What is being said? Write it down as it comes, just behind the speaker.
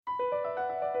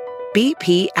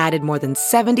BP added more than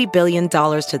 $70 billion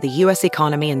to the U.S.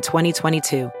 economy in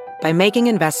 2022 by making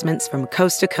investments from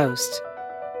coast to coast.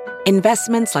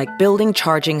 Investments like building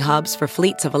charging hubs for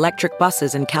fleets of electric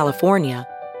buses in California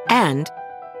and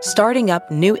starting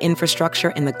up new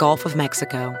infrastructure in the Gulf of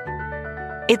Mexico.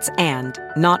 It's and,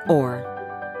 not or.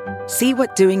 See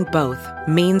what doing both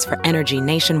means for energy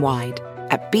nationwide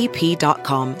at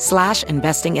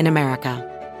bp.com/investing in America.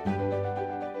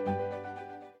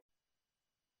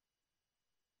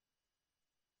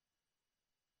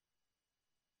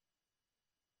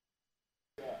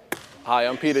 Hi,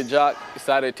 I'm Peter Jock,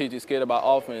 excited to teach you a skit about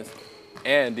offense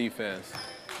and defense.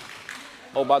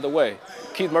 Oh, by the way,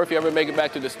 Keith Murphy ever make it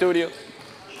back to the studio?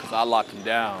 Because I locked him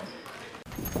down.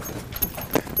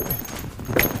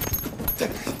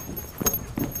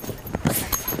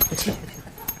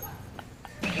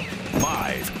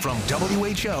 Live from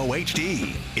WHO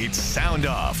HD, it's Sound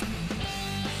Off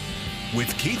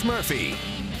with Keith Murphy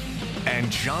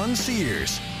and John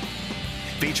Sears.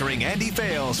 Featuring Andy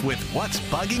Fales with What's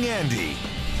Bugging Andy.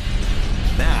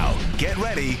 Now, get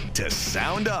ready to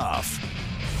sound off.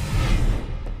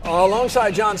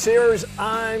 Alongside John Sears,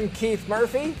 I'm Keith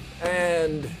Murphy.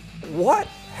 And what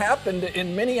happened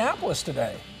in Minneapolis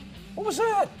today? What was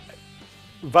that?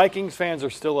 Vikings fans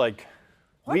are still like,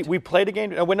 we played a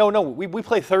game. We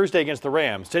played Thursday against the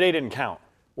Rams. Today didn't count.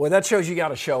 Well, that shows you got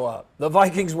to show up. The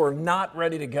Vikings were not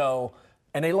ready to go.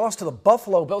 And they lost to the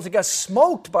Buffalo Bills. They got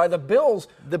smoked by the Bills,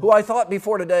 who I thought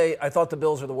before today, I thought the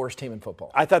Bills are the worst team in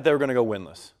football. I thought they were going to go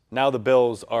winless. Now the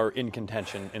Bills are in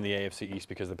contention in the AFC East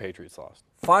because the Patriots lost.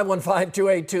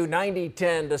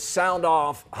 515-282-9010 to sound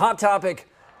off. Hot topic,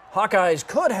 Hawkeyes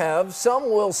could have, some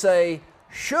will say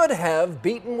should have,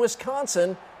 beaten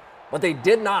Wisconsin, but they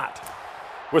did not.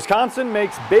 Wisconsin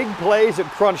makes big plays at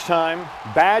crunch time.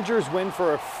 Badgers win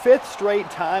for a fifth straight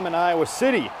time in Iowa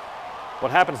City. What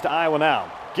happens to Iowa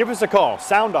now? Give us a call.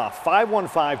 Sound off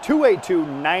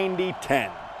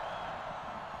 515-282-9010.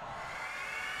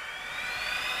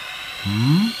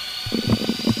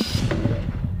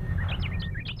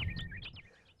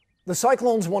 The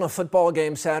Cyclones won a football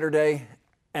game Saturday,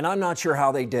 and I'm not sure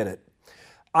how they did it.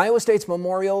 Iowa State's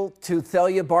memorial to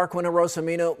Thalia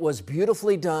Barquin-Arosemena was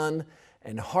beautifully done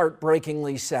and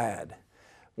heartbreakingly sad.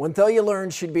 When Thalia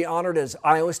learned she'd be honored as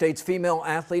Iowa State's Female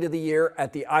Athlete of the Year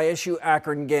at the ISU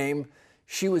Akron game,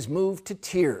 she was moved to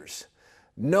tears.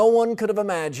 No one could have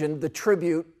imagined the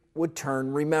tribute would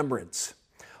turn remembrance.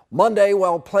 Monday,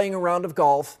 while playing a round of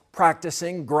golf,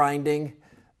 practicing, grinding,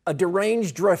 a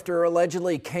deranged drifter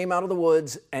allegedly came out of the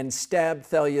woods and stabbed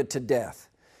Thalia to death.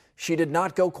 She did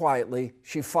not go quietly.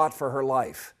 She fought for her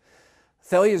life.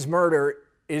 Thalia's murder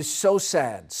is so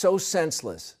sad, so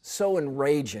senseless, so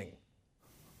enraging.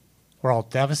 We're all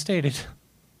devastated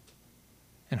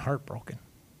and heartbroken.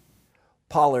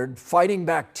 Pollard fighting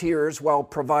back tears while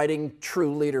providing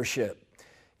true leadership.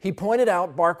 He pointed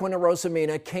out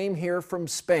Barquin-Arosemena came here from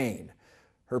Spain.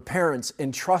 Her parents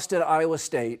entrusted Iowa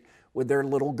State with their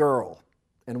little girl,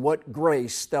 and what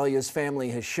grace Thalia's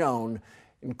family has shown,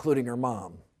 including her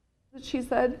mom. She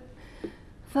said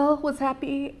Phil was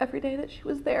happy every day that she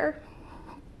was there.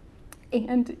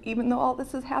 And even though all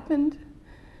this has happened,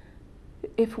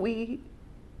 if we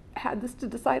had this to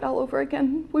decide all over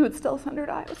again, we would still send her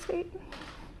to Iowa State.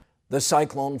 The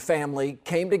Cyclone family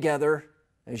came together,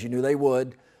 as you knew they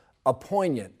would, a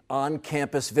poignant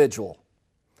on-campus vigil.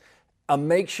 A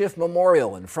makeshift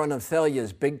memorial in front of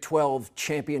Thalia's Big 12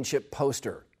 championship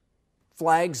poster.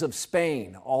 Flags of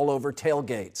Spain all over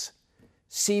tailgates.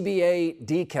 CBA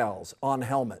decals on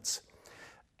helmets.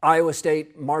 Iowa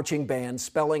State marching band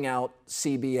spelling out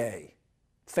CBA.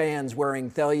 Fans wearing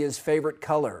Thalia's favorite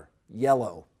color,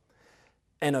 yellow.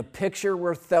 And a picture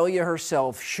where Thalia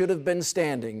herself should have been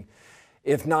standing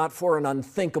if not for an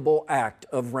unthinkable act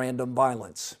of random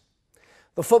violence.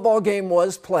 The football game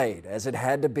was played as it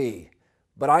had to be,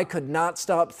 but I could not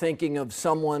stop thinking of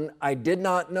someone I did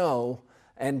not know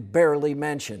and barely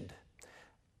mentioned.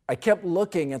 I kept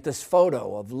looking at this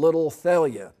photo of little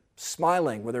Thalia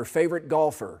smiling with her favorite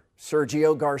golfer,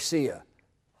 Sergio Garcia,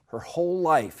 her whole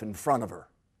life in front of her.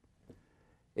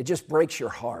 It just breaks your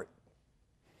heart.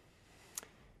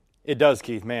 It does,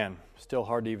 Keith. Man, still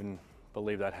hard to even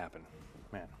believe that happened.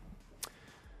 Man.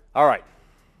 All right.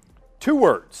 2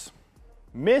 words.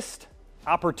 Missed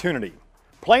opportunity.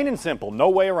 Plain and simple, no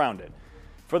way around it.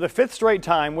 For the 5th straight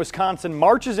time, Wisconsin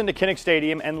marches into Kinnick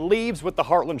Stadium and leaves with the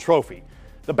Heartland Trophy.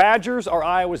 The Badgers are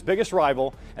Iowa's biggest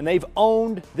rival, and they've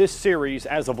owned this series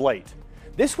as of late.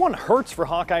 This one hurts for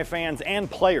Hawkeye fans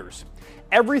and players.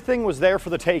 Everything was there for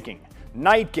the taking.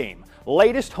 Night game,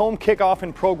 Latest home kickoff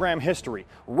in program history.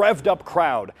 Revved up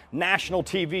crowd, national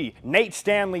TV, Nate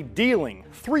Stanley dealing,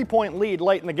 3-point lead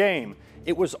late in the game.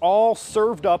 It was all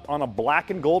served up on a black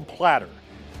and gold platter.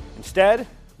 Instead,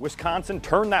 Wisconsin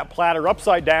turned that platter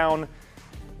upside down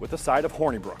with a side of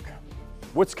Hornibrook.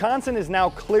 Wisconsin is now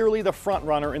clearly the front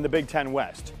runner in the Big Ten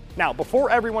West. Now, before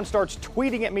everyone starts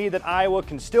tweeting at me that Iowa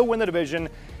can still win the division,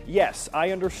 yes,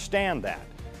 I understand that.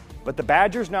 But the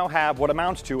Badgers now have what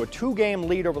amounts to a 2-game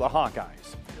lead over the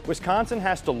Hawkeyes. Wisconsin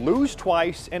has to lose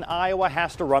twice and Iowa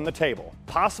has to run the table.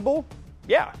 Possible?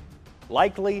 Yeah.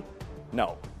 Likely?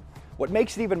 No. What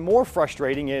makes it even more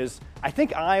frustrating is I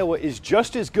think Iowa is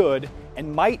just as good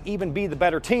and might even be the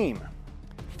better team.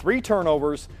 3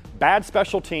 turnovers, bad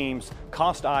special teams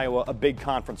cost Iowa a big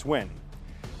conference win.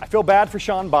 I feel bad for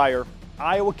Sean Beyer.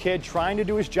 Iowa kid trying to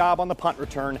do his job on the punt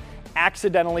return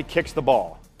accidentally kicks the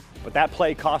ball. But that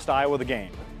play cost Iowa the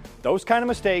game. Those kind of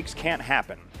mistakes can't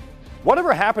happen.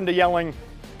 Whatever happened to yelling,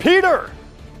 "Peter!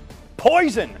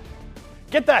 Poison!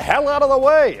 Get the hell out of the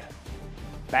way!"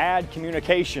 Bad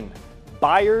communication.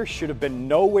 Beyer should have been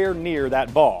nowhere near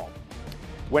that ball.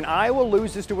 When Iowa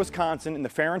loses to Wisconsin in the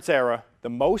Ferentz era, the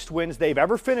most wins they've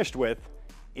ever finished with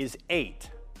is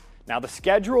 8. Now the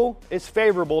schedule is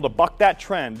favorable to buck that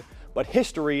trend, but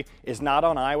history is not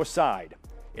on Iowa's side.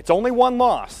 It's only 1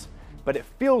 loss, but it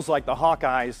feels like the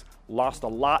Hawkeyes lost a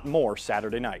lot more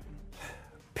Saturday night.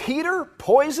 Peter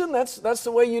Poison? That's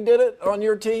the way you did it on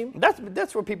your team?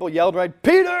 That's what people yelled, right?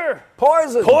 Peter!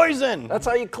 Poison! Poison! That's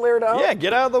how you cleared out? Yeah,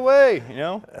 get out of the way, you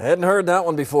know? I hadn't heard that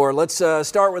one before. Let's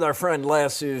start with our friend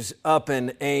Les, who's up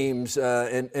in Ames,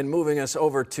 and moving us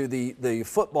over to the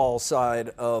football side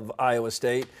of Iowa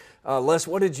State. Les,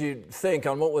 what did you think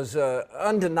on what was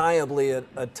undeniably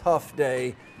a tough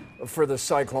day for the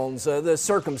Cyclones? The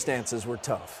circumstances were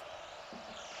tough.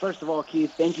 First of all,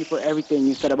 Keith, thank you for everything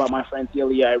you said about my friend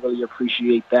Celia. I really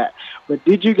appreciate that. But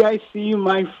did you guys see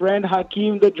my friend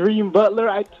Hakeem the Dream Butler?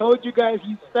 I told you guys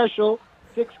he's special.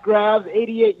 6 grabs,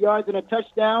 88 yards, and a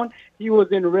touchdown. He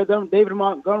was in rhythm. David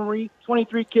Montgomery,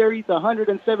 23 carries,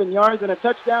 107 yards, and a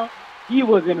touchdown. He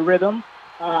was in rhythm.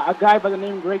 A guy by the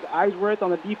name of Greg Eisworth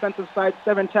on the defensive side,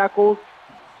 7 tackles.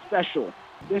 Special.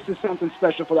 This is something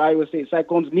special for the Iowa State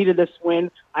Cyclones. Needed this win.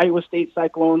 Iowa State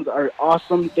Cyclones are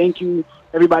awesome. Thank you,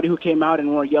 everybody who came out and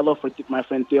wore yellow for my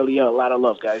friend Thelia. A lot of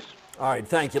love, guys. All right,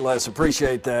 thank you, Les.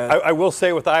 Appreciate that. I will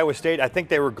say with Iowa State, I think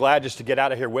they were glad just to get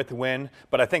out of here with the win,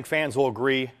 but I think fans will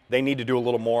agree they need to do a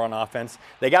little more on offense.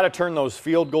 They got to turn those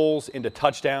field goals into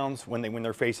touchdowns when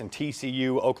they're facing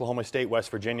TCU, Oklahoma State, West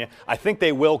Virginia. I think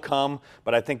they will come,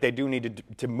 but I think they do need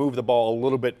to move the ball a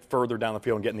little bit further down the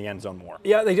field and get in the end zone more.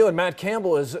 Yeah, they do. And Matt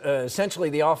Campbell is essentially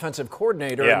the offensive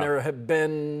coordinator, yeah. And there have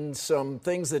been some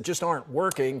things that just aren't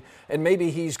working, and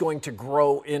maybe he's going to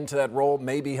grow into that role.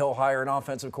 Maybe he'll hire an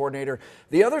offensive coordinator.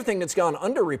 The other thing that's gone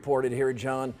underreported here,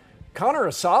 John, Connor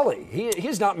Asali,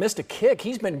 he's not missed a kick.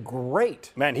 He's been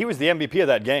great. Man, he was the MVP of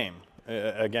that game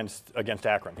against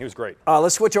Akron. He was great.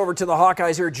 Let's switch over to the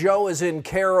Hawkeyes here. Joe is in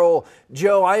Carroll.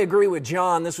 Joe, I agree with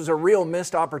John. This was a real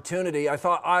missed opportunity. I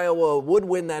thought Iowa would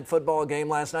win that football game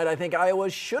last night. I think Iowa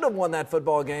should have won that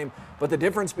football game. But the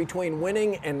difference between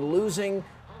winning and losing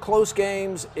close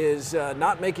games is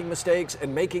not making mistakes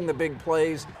and making the big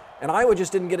plays. And Iowa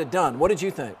just didn't get it done. What did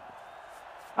you think?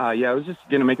 Yeah, I was just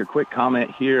going to make a quick comment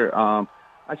here.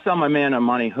 I saw my man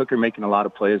Amani Hooker making a lot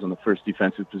of plays on the first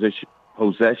defensive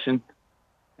possession.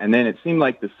 And then it seemed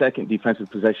like the second defensive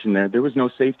possession there was no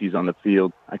safeties on the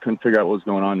field. I couldn't figure out what was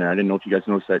going on there. I didn't know if you guys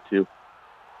noticed that too.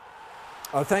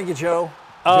 Thank you, Joe.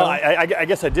 I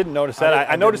guess I didn't notice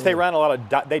that. I noticed they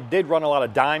did run a lot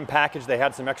of dime package. They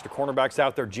had some extra cornerbacks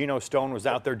out there. Geno Stone was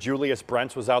out there. Julius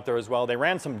Brents was out there as well. They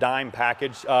ran some dime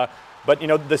package. But,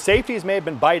 the safeties may have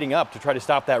been biting up to try to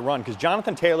stop that run because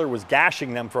Jonathan Taylor was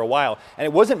gashing them for a while. And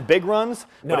it wasn't big runs,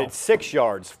 but it's 6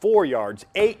 yards, 4 yards,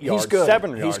 8 yards, 7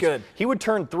 yards. He's good. He would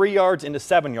turn 3 yards into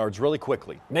 7 yards really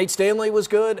quickly. Nate Stanley was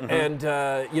good. Mm-hmm.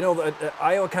 And,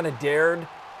 Iowa kind of dared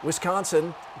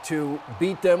Wisconsin to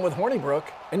beat them with Hornibrook,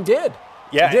 and did.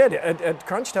 Yeah. He did. At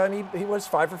crunch time, he was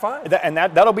 5 for 5.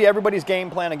 That'll be everybody's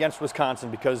game plan against Wisconsin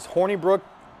because Hornibrook,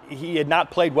 he had not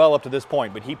played well up to this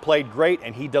point, but he played great,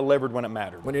 and he delivered when it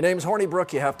mattered. When your name's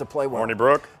Hornibrook, you have to play well.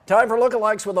 Hornibrook. Time for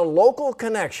lookalikes with a local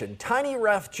connection. Tiny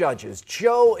Ref Judges,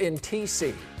 Joe in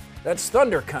TC. That's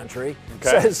Thunder Country.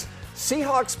 Okay. Says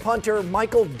Seahawks punter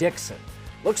Michael Dixon.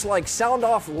 Looks like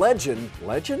sound-off legend.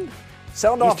 Legend?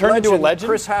 Sound-off turned legend, into a legend?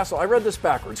 Chris Hassel. I read this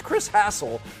backwards. Chris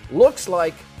Hassel looks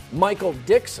like Michael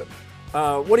Dixon.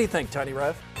 What do you think, Tiny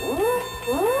Ref?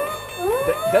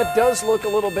 That does look a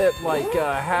little bit like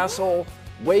Hassel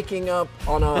waking up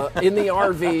in the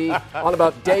RV on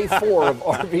about day 4 of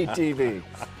RVTV.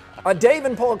 Dave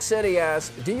in Polk City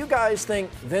asks, do you guys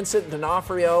think Vincent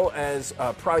D'Onofrio as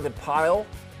Private Pile?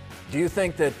 Do you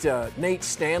think that Nate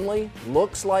Stanley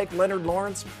looks like Leonard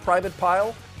Lawrence, Private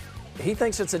Pile? He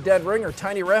thinks it's a dead ringer.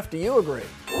 Tiny Ref, do you agree?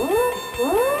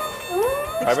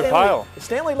 Private Pile.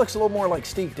 Stanley looks a little more like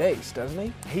Steve Dace, doesn't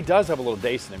he? He does have a little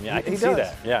Dace in him. Yeah, I can see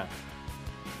that. Yeah.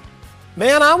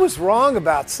 Man, I was wrong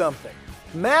about something.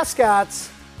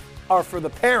 Mascots are for the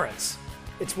parents.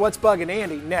 It's What's Bugging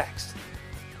Andy next.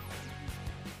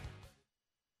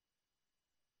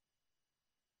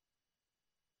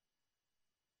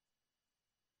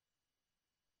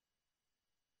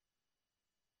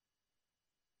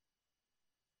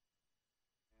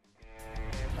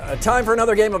 Time for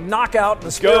another game of knockout. In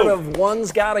the spirit of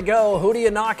one's got to go. Who do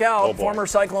you knock out? Former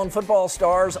Cyclone football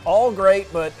stars, all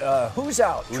great, but who's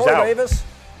out? Troy Davis,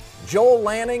 Joel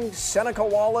Lanning, Seneca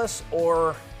Wallace,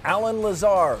 or Alan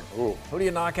Lazard? Who do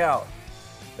you knock out?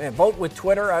 Man, vote with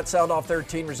Twitter at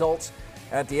SoundOff13. Results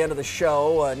at the end of the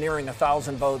show, nearing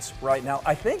 1,000 votes right now.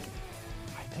 I think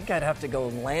I'd have to go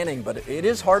Lanning, but it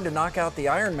is hard to knock out the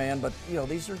Iron Man. But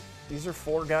these are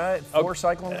four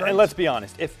Cyclone greats. And let's be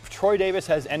honest, if Troy Davis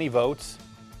has any votes,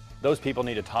 those people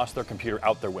need to toss their computer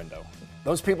out their window.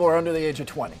 Those people are under the age of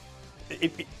 20.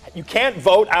 You can't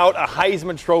vote out a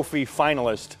Heisman Trophy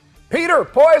finalist. Peter,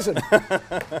 poison!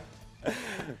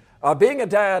 Being a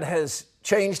dad has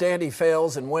changed Andy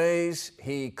Fales in ways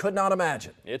he could not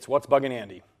imagine. It's What's Bugging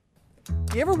Andy.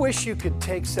 You ever wish you could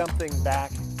take something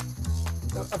back?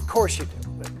 Of course you do.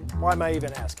 Why am I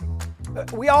even asking?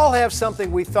 We all have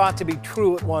something we thought to be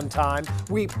true at one time.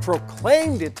 We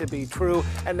proclaimed it to be true,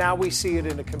 and now we see it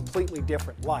in a completely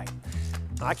different light.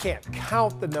 I can't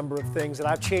count the number of things that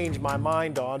I've changed my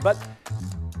mind on, but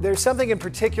there's something in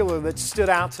particular that stood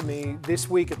out to me this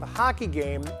week at the hockey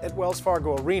game at Wells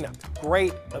Fargo Arena.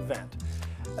 Great event.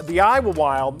 The Iowa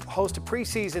Wild host a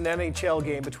preseason NHL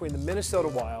game between the Minnesota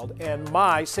Wild and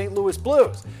my St. Louis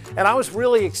Blues, and I was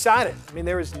really excited. I mean,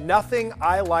 there is nothing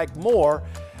I like more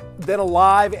than a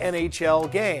live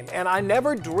NHL game. And I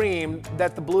never dreamed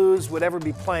that the Blues would ever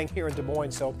be playing here in Des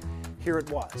Moines, so here it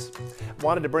was.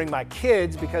 Wanted to bring my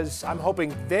kids because I'm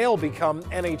hoping they'll become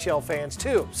NHL fans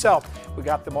too. So we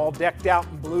got them all decked out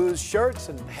in Blues shirts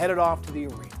and headed off to the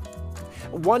arena.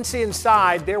 Once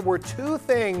inside, there were two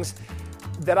things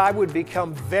that I would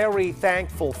become very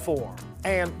thankful for.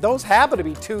 And those happen to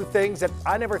be two things that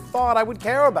I never thought I would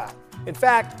care about. In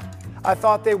fact, I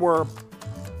thought they were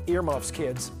earmuffs,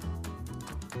 kids.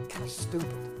 Kind of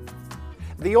stupid.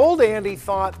 The old Andy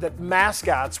thought that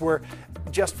mascots were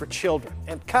just for children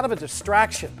and kind of a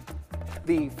distraction.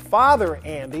 The father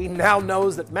Andy now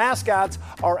knows that mascots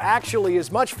are actually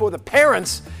as much for the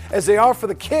parents as they are for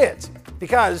the kids,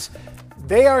 because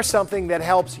they are something that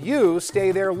helps you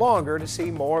stay there longer to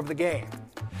see more of the game.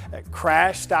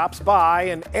 Crash stops by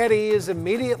and Eddie is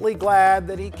immediately glad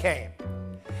that he came.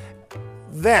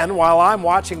 Then, while I'm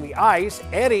watching the ice,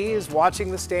 Eddie is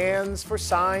watching the stands for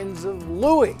signs of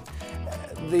Louie,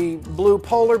 the blue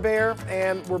polar bear,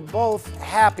 and we're both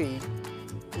happy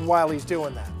while he's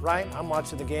doing that, right? I'm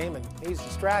watching the game and he's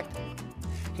distracted.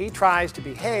 He tries to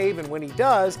behave, and when he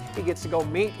does, he gets to go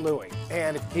meet Louie.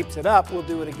 And if he keeps it up, we'll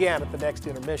do it again at the next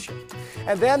intermission.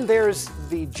 And then there's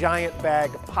the giant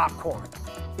bag of popcorn.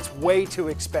 It's way too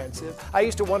expensive. I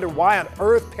used to wonder why on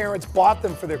earth parents bought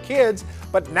them for their kids,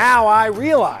 but now I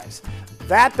realize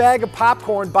that bag of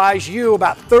popcorn buys you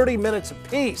about 30 minutes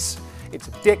apiece. It's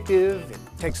addictive, it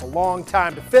takes a long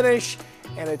time to finish,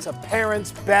 and it's a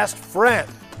parent's best friend.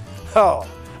 Oh,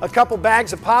 a couple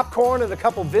bags of popcorn and a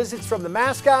couple visits from the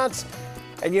mascots,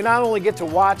 and you not only get to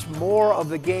watch more of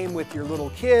the game with your little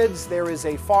kids, there is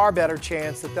a far better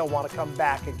chance that they'll want to come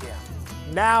back again.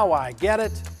 Now I get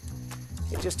it.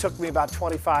 It just took me about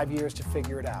 25 years to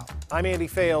figure it out. I'm Andy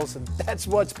Fales, and that's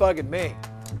What's Bugging Me.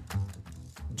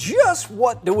 Just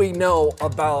what do we know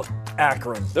about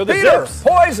Akron? They're the Peter, Zips.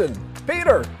 Poison.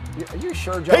 Peter, are you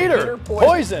sure, John? Peter,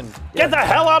 poison. Get the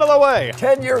hell out of the way.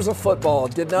 10 years of football.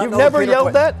 Did not You've know never Peter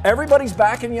yelled that? Everybody's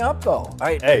backing you up, though.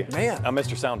 Hey, man. I'm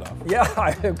Mr. Soundoff.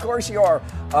 Yeah, of course you are.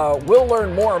 We'll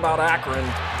learn more about Akron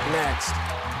next.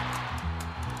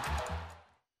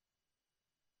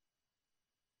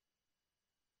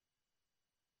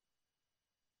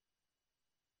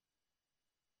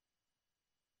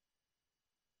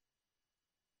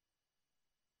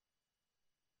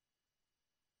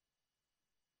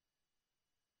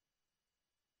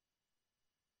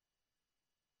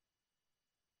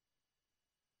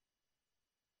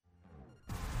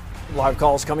 Live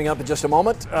calls coming up in just a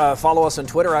moment. Follow us on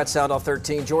Twitter at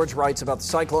SoundOff13. George writes about the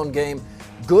Cyclone game.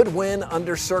 Good win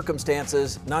under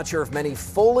circumstances. Not sure if many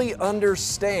fully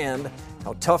understand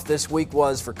how tough this week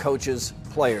was for coaches,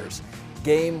 players.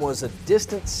 Game was a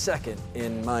distant second,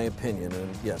 in my opinion,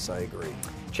 and yes, I agree.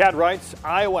 Chad writes,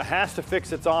 Iowa has to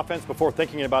fix its offense before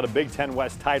thinking about a Big Ten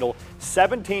West title.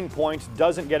 17 points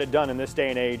doesn't get it done in this day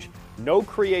and age. No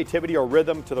creativity or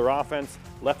rhythm to their offense.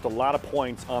 Left a lot of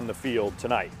points on the field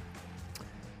tonight.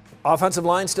 Offensive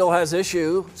line still has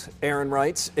issues, Aaron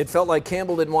writes. It felt like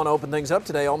Campbell didn't want to open things up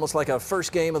today, almost like a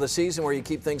first game of the season where you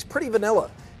keep things pretty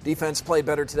vanilla. Defense played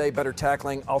better today, better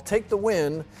tackling. I'll take the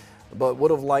win, but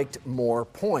would have liked more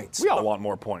points. We all want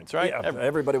more points, right? Yeah,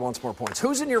 everybody wants more points.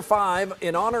 Who's in your 5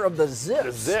 in honor of the Zips?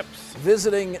 The Zips.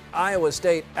 Visiting Iowa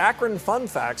State. Akron Fun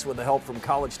Facts with the help from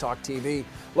College Talk TV.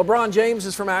 LeBron James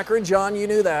is from Akron. John, you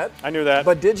knew that. I knew that.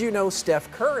 But did you know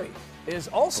Steph Curry is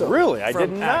also Really? I from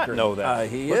did not Akron? know that.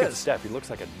 He Look is. at Steph. He looks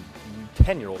like a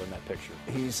 10-year-old in that picture.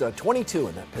 He's 22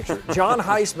 in that picture. John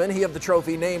Heisman, he of the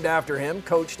trophy named after him,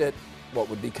 coached at what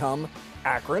would become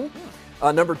Akron.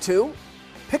 Number 2,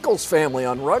 Pickles family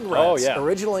on Rugrats, Oh, yeah.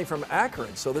 originally from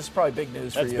Akron. So this is probably big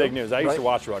news for you. That's big news. I used right? to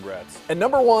watch Rugrats. And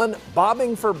number 1,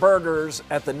 bobbing for burgers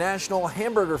at the National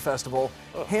Hamburger Festival.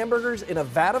 Hamburgers in a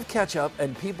vat of ketchup,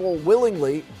 and people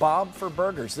willingly bob for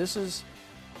burgers. This is,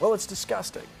 well, it's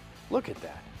disgusting. Look at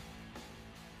that.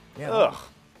 Yeah. Ugh.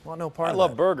 Well, no part I of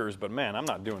love that. burgers, but man, I'm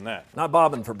not doing that. Not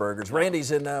bobbing for burgers.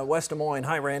 Randy's in West Des Moines.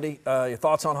 Hi, Randy. Your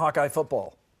thoughts on Hawkeye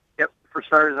football? Yep. For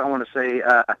starters, I want to say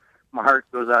my heart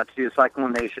goes out to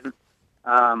Cyclone Nation.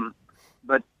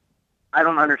 But I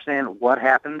don't understand what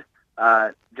happened.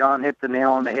 John hit the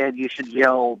nail on the head. You should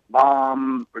yell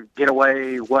bomb or get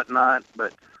away, whatnot.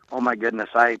 But, oh, my goodness,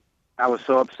 I was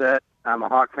so upset. I'm a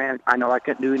Hawk fan. I know I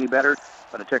couldn't do any better,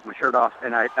 but I took my shirt off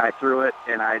and I threw it,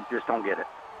 and I just don't get it.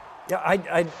 Yeah,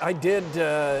 I did.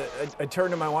 I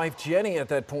turned to my wife, Jenny, at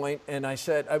that point, and I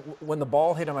said, when the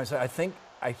ball hit him, I said, I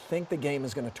think the game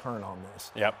is going to turn on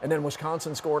this. Yep. And then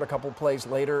Wisconsin scored a couple plays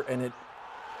later, and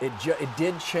it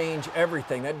did change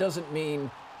everything. That doesn't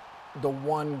mean the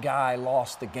one guy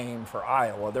lost the game for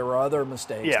Iowa. There were other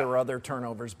mistakes. Yeah. There were other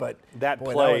turnovers, but that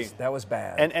boy, play that was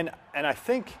bad. And I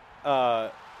think,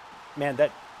 man,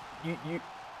 that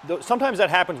sometimes that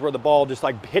happens where the ball just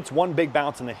like hits one big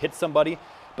bounce and then hits somebody.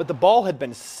 But the ball had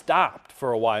been stopped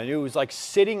for a while. It was like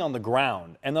sitting on the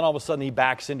ground, and then all of a sudden he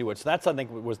backs into it. So that's, I think,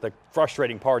 was the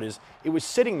frustrating part is it was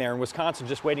sitting there in Wisconsin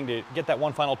just waiting to get that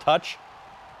one final touch,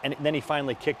 and then he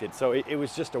finally kicked it. So it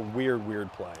was just a weird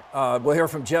play. We'll hear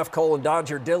from Jeff Cole and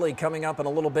Dodger Dilly coming up in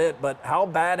a little bit, but how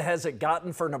bad has it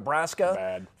gotten for Nebraska?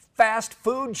 Bad. Fast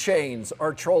food chains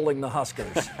are trolling the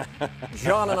Huskers.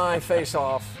 John and I face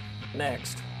off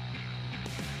next.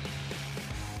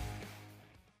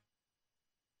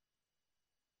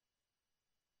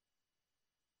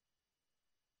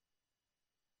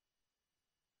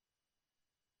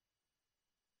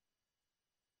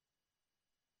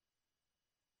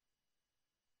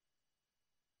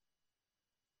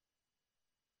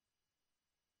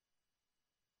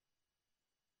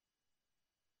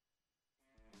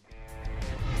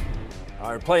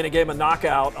 All right, playing a game of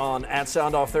knockout on at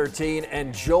SoundOff13,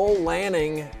 and Joel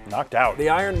Lanning, knocked out. The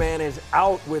Iron Man, is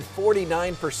out with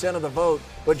 49% of the vote.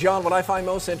 But John, what I find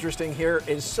most interesting here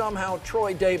is somehow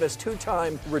Troy Davis,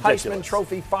 two-time Heisman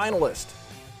Trophy finalist,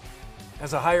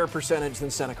 has a higher percentage than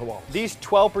Seneca Wallace. These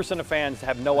 12% of fans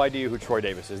have no idea who Troy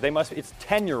Davis is. It's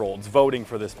 10-year-olds voting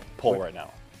for this poll right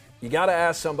now. You got to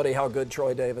ask somebody how good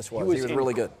Troy Davis was. He was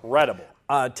really good. Incredible.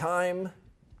 Time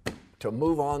to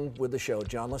move on with the show.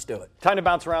 John, let's do it. Time to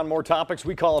bounce around more topics.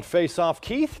 We call it Face Off.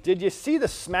 Keith, did you see the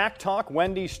smack talk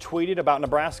Wendy's tweeted about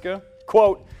Nebraska?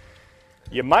 Quote,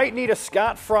 you might need a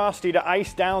Scott Frosty to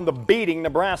ice down the beating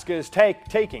Nebraska is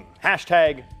taking.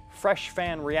 Hashtag fresh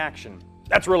fan reaction.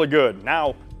 That's really good.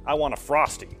 Now I want a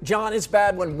Frosty. John, it's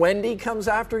bad when Wendy comes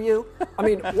after you. I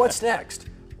mean, what's next?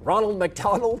 Ronald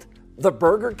McDonald? The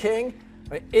Burger King?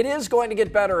 I mean, it is going to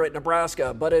get better at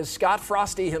Nebraska, but as Scott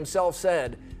Frosty himself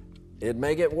said, it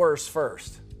may get worse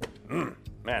first.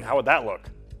 Man, how would that look?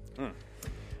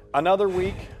 Another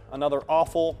week, another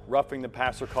awful roughing the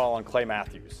passer call on Clay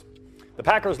Matthews. The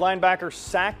Packers linebacker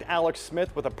sacked Alex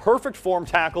Smith with a perfect form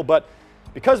tackle, but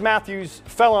because Matthews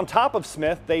fell on top of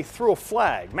Smith, they threw a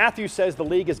flag. Matthews says the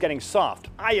league is getting soft.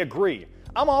 I agree.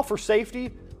 I'm all for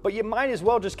safety, but you might as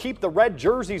well just keep the red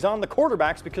jerseys on the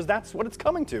quarterbacks because that's what it's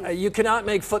coming to. You cannot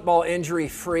make football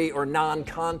injury-free or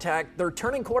non-contact. They're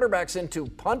turning quarterbacks into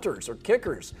punters or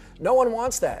kickers. No one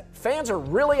wants that. Fans are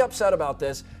really upset about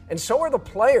this, and so are the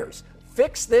players.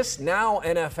 Fix this now,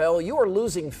 NFL. You are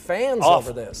losing fans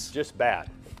over this. Just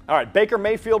bad. All right, Baker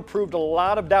Mayfield proved a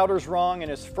lot of doubters wrong in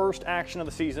his first action of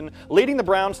the season, leading the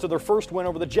Browns to their first win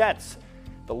over the Jets.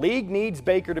 The league needs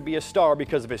Baker to be a star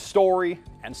because of his story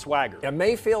and swagger. And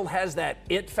Mayfield has that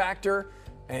it factor,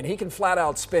 and he can flat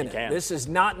out spin it. This is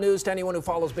not news to anyone who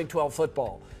follows Big 12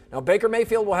 football. Now, Baker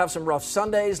Mayfield will have some rough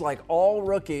Sundays like all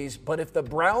rookies, but if the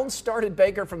Browns started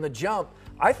Baker from the jump,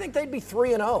 I think they'd be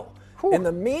 3-0. In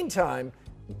the meantime,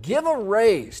 give a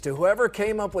raise to whoever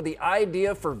came up with the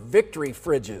idea for victory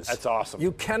fridges. That's awesome.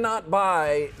 You cannot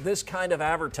buy this kind of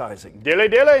advertising. Dilly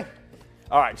dilly.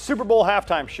 All right, Super Bowl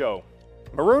halftime show.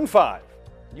 Maroon 5.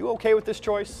 You okay with this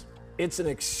choice? It's an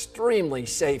extremely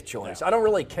safe choice. I don't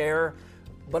really care,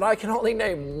 but I can only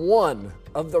name one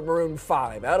of the Maroon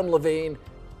 5. Adam Levine,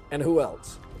 and who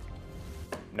else?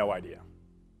 No idea.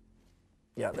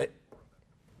 Yeah.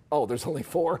 There's only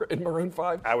 4 in Maroon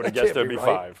 5? I would have guessed there'd be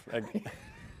right. 5.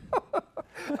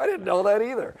 I didn't know that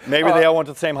either. Maybe they all went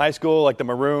to the same high school, like the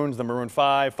Maroons, the Maroon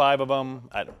 5 of them.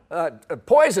 I don't.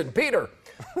 Poison, Peter.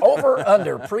 Over,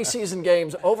 under, preseason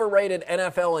games, overrated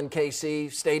NFL and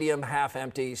KC, stadium half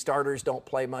empty, starters don't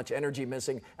play much, energy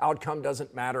missing, outcome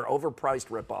doesn't matter, overpriced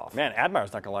ripoff. Man,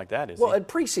 Admire's not going to like that, is he? Well, in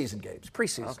preseason games,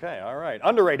 preseason. Okay, all right.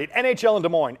 Underrated, NHL in Des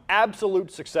Moines,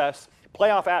 absolute success.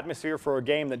 Playoff atmosphere for a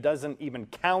game that doesn't even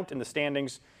count in the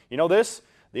standings. You know this?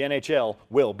 The NHL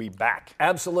will be back.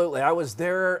 Absolutely. I was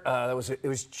there. It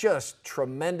was just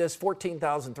tremendous.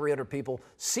 14,300 people.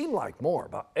 Seemed like more.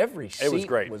 About every seat was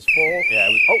great. Was full. Yeah.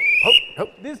 It was,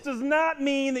 This does not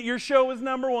mean that your show is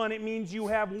number one. It means you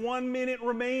have 1 minute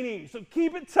remaining. So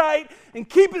keep it tight and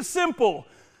keep it simple.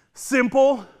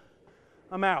 Simple.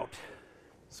 I'm out.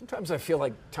 Sometimes I feel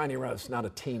like Tiny Ruff's not a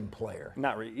team player.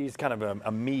 Not really. He's kind of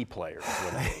a me player. Is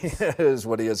what he is. It is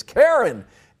what he is. Karen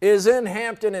is in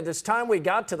Hampton, and it's time we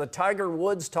got to the Tiger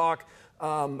Woods talk.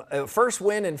 First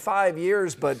win in 5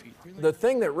 years, but the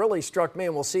thing that really struck me,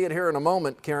 and we'll see it here in a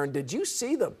moment, Karen, did you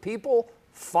see the people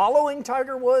following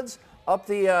Tiger Woods up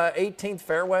the 18th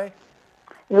fairway?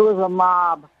 It was a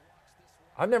mob.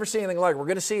 I've never seen anything like it. We're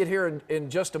going to see it here in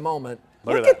just a moment.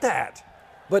 Look at that.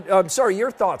 But I'm sorry, your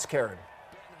thoughts, Karen.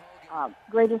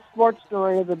 Greatest sports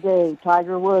story of the day.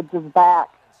 Tiger Woods is back.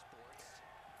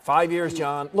 5 years,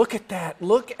 John. Look at that.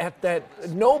 Look at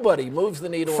that. Nobody moves the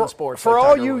needle in sports. For like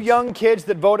all Tiger you Woods. young kids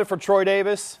that voted for Troy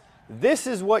Davis, this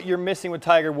is what you're missing with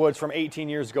Tiger Woods from 18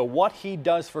 years ago, what he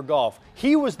does for golf.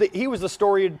 He was the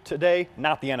story today,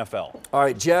 not the NFL. All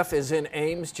right, Jeff is in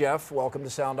Ames. Jeff, welcome to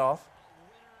Sound Off.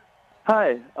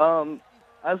 Hi.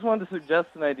 I just wanted to suggest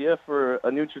an idea for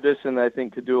a new tradition that I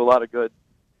think could do a lot of good.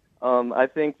 I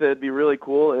think that it'd be really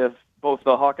cool if both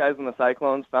the Hawkeyes and the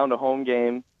Cyclones found a home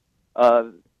game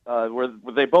where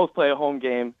they both play a home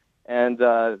game, and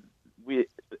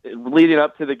leading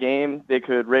up to the game, they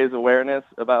could raise awareness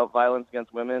about violence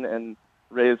against women and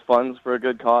raise funds for a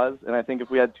good cause. And I think if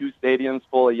we had 2 stadiums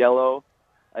full of yellow,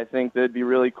 I think that'd be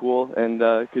really cool and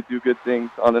could do good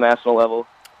things on the national level.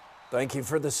 Thank you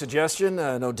for the suggestion.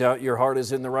 No doubt your heart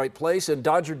is in the right place. And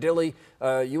Dodger Dilly,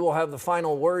 you will have the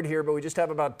final word here, but we just have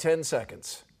about 10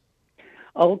 seconds.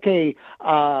 Okay.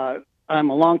 I'm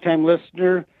a longtime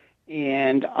listener,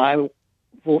 and I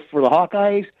vote for the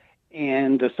Hawkeyes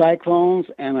and the Cyclones,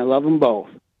 and I love them both.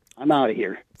 I'm out of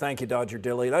here. Thank you, Dodger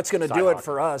Dilly. That's going to do it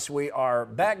for us. We are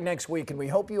back next week, and we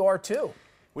hope you are too.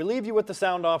 We leave you with the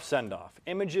Sound Off Send-Off.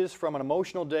 Images from an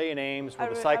emotional day in Ames where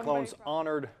the Cyclones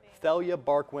honored Thalia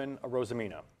Barquin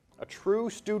Rosamina, a true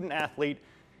student athlete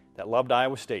that loved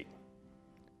Iowa State.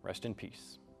 Rest in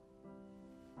peace.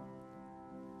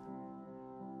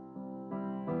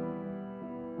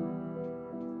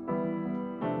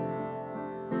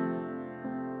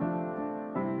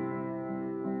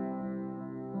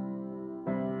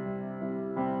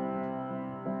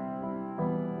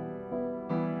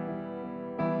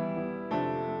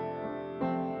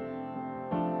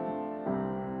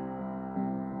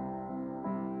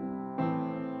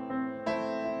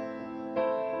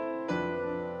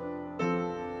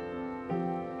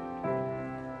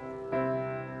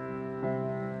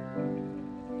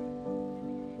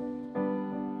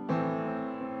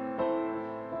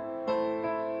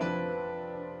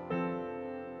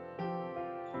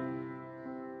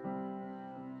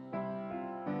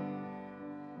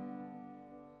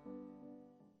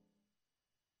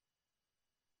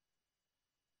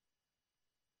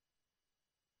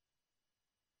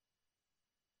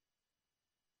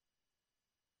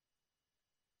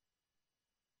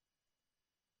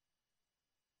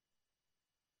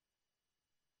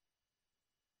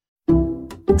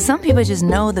 Some people just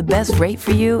know the best rate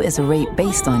for you is a rate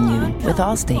based on you with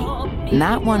Allstate,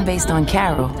 not one based on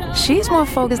Carol. She's more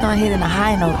focused on hitting a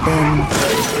high note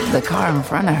than the car in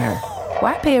front of her.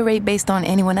 Why pay a rate based on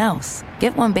anyone else?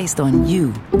 Get one based on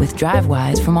you with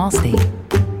DriveWise from Allstate.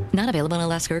 Not available in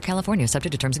Alaska or California,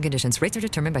 subject to terms and conditions. Rates are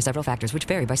determined by several factors, which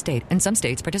vary by state. In some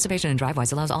states, participation in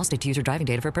DriveWise allows Allstate to use your driving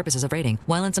data for purposes of rating.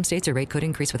 While in some states, your rate could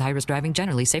increase with high-risk driving.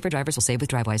 Generally, safer drivers will save with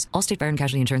DriveWise. Allstate Fire and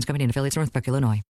Casualty Insurance Company and affiliates, Northbrook, Illinois.